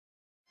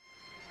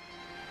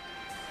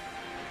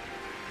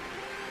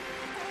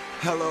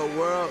Hello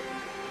world,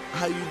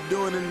 how you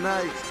doing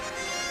tonight?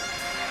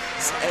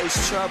 It's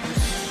Ace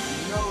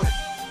Troubl3z, you know it.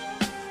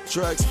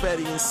 Drugs,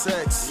 fatty, and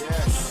sex.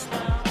 Yes.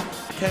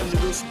 Came to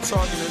do some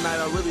talking tonight.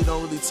 I really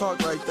don't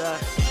talk like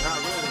that. Not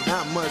really.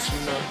 Not much, you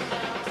know.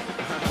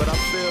 But I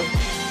feel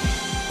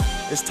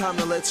it's time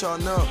to let y'all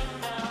know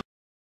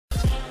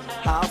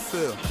how I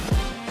feel.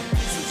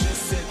 So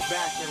just sit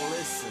back and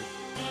listen.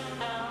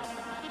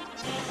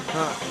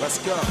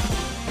 Let's go.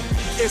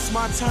 It's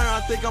my turn,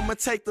 I think I'ma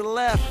take the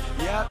left.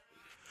 Yep.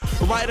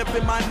 Right up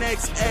in my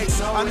next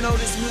X. I know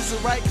this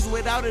music right, cause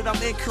without it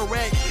I'm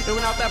incorrect. And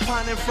without that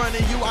pond in front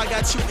of you, I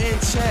got you in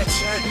check.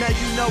 Now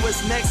you know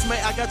it's next,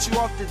 mate, I got you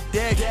off the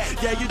deck.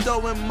 Yeah, you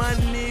throwing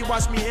money,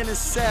 watch me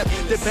intercept.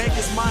 The bank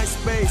is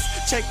MySpace,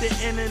 check the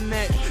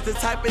internet. The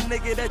type of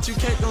nigga that you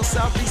can't go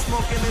south, be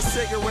smoking a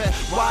cigarette.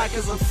 Why?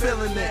 Cause I'm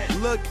feeling it.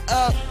 Look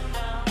up.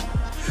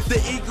 The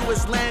ego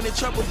is landing,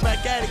 Troubl3z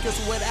back at it, cause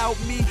without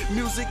me,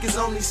 music is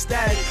only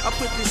static. I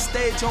put this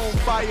stage on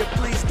fire,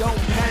 please don't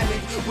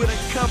panic. With a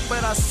cup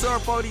that I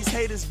serve, all these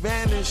haters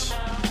vanish.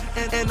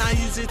 And I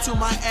use it to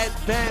my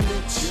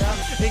advantage.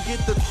 And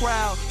get the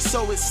crowd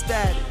so it's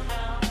static.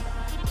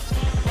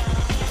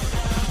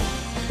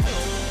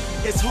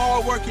 It's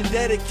hard work and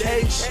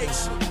dedication,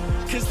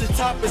 cause the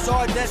top is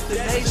our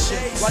destination.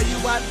 While you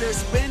out there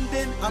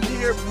spending, I'm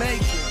here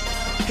making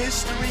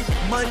history,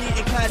 money,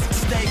 and classic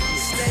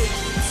statements.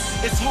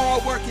 It's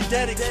hard work and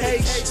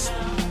dedication.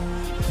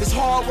 It's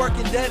hard work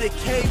and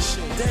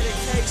dedication.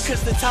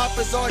 Cause the top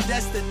is our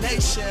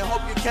destination.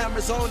 Hope your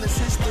camera's on, it's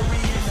history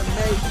in the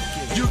making.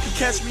 You can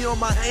catch me on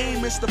my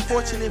aim, it's the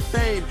fortune and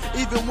fame.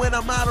 Even when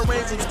I'm out of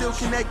range, I'm still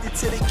connected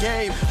to the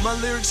game. My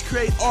lyrics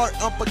create art,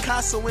 I'm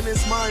Picasso in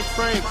his mind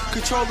frame.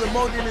 Controlling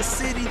mode in the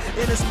city,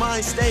 in his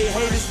mind state.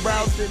 Haters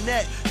browse the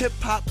net,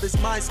 hip-hop is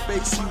my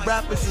space. You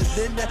rappers is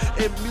in there,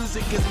 and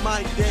music is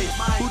my day.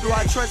 Who do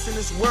I trust in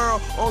this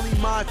world? Only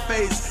my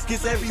face.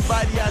 Cause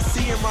everybody I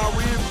see in my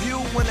rear view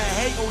when I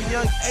hate on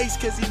young Ace,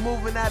 cause he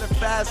moving at a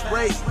fast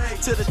rate.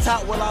 To the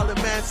top while I'll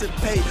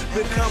emancipate.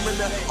 Becoming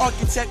an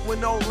architect with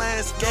no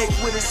landscape.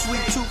 With a sweet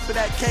tooth for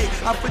that cake,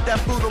 I put that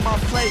food on my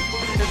plate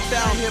and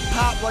found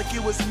hip-hop like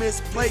it was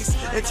misplaced,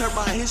 and turned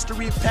my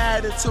history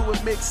pad into a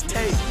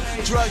mixtape.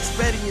 Drugs,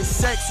 fatty, and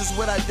sex is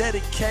what I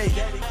dedicate.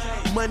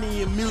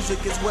 Money and music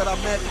is what I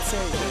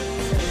meditate.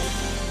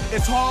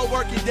 It's hard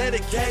work and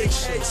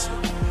dedication,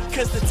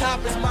 cause the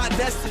top is my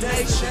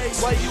destination.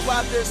 While you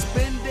out there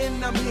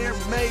spending, I'm here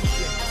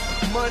making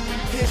money,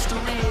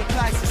 history, and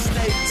classic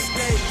statements.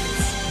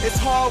 It's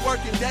hard work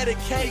and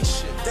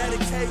dedication.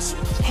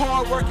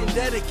 Hard work and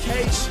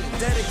dedication.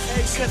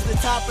 Cause the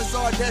top is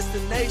our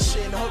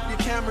destination. Hope your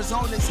camera's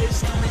on, this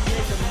history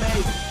in the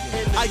making.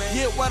 I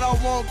get what I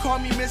want, call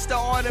me Mr.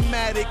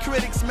 Automatic.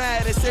 Critics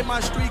mad, they say my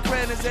street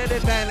cred is at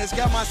advantage.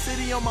 Got my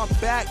city on my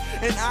back,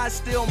 and I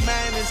still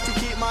manage to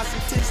keep my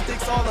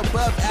statistics all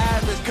above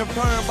average.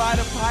 Confirmed by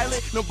the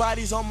pilot,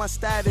 nobody's on my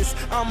status.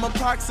 I'm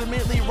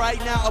approximately right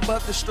now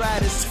above the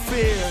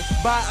stratosphere.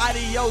 By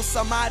adios,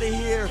 I'm out of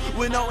here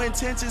with no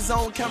intentions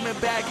on coming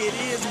back. It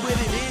is what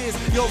it is.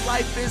 Your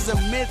life is a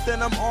myth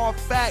and I'm all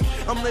fact.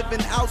 I'm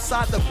living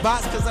outside the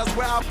box cause that's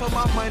where I put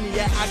my money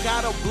at. I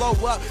gotta blow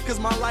up cause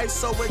my life's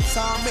so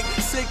atomic.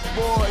 Sick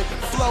boy,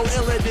 flow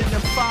iller than the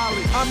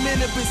folly. I'm in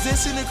a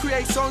position to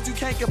create songs you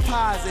can't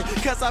composite,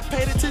 cause I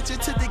paid attention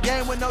to the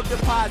game with no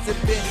deposit.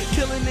 Been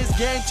killing this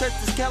game, check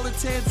the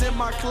skeletons in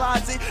my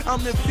closet.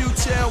 I'm the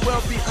future and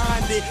well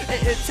beyond it.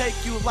 It take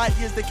you light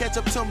years to catch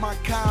up to my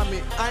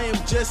comet. I am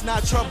just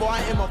not trouble,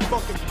 I am a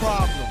fucking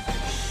problem.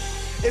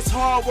 It's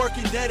hard work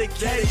and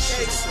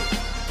dedication,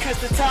 cause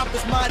the top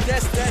is my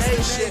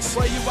destination.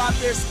 While you out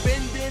there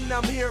spending,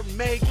 I'm here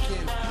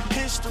making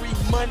history,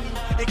 money,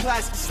 and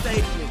classic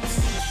statements.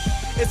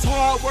 It's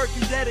hard work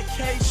and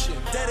dedication.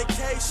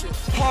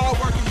 Hard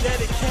work and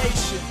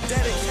dedication.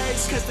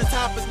 Cause the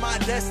top is my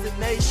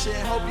destination.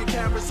 Hope your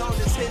camera's on,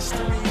 this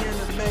history in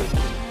the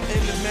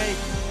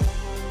making.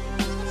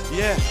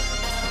 Yeah,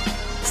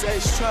 it's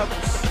Ace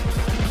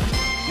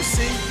Troubl3z. You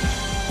see?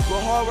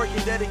 With hard work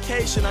and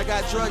dedication, I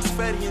got drugs,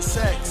 fatty, and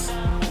sex.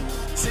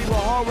 See, with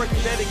hard work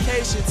and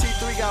dedication,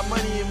 T3 got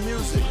money and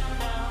music.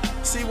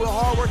 See, with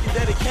hard work and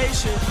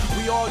dedication,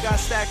 we all got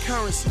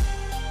Stacccurrency.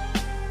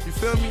 You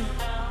feel me?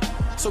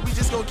 So we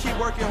just gonna keep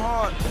working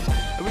hard,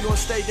 and we gonna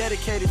stay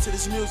dedicated to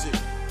this music,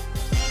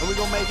 and we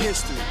gonna make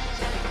history.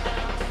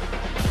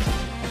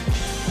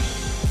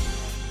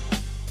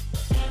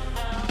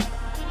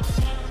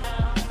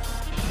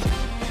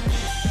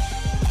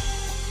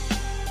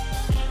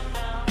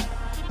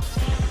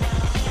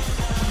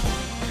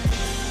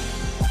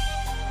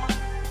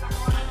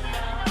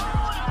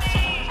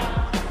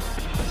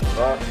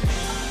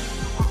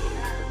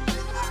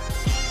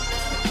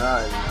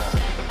 Nice.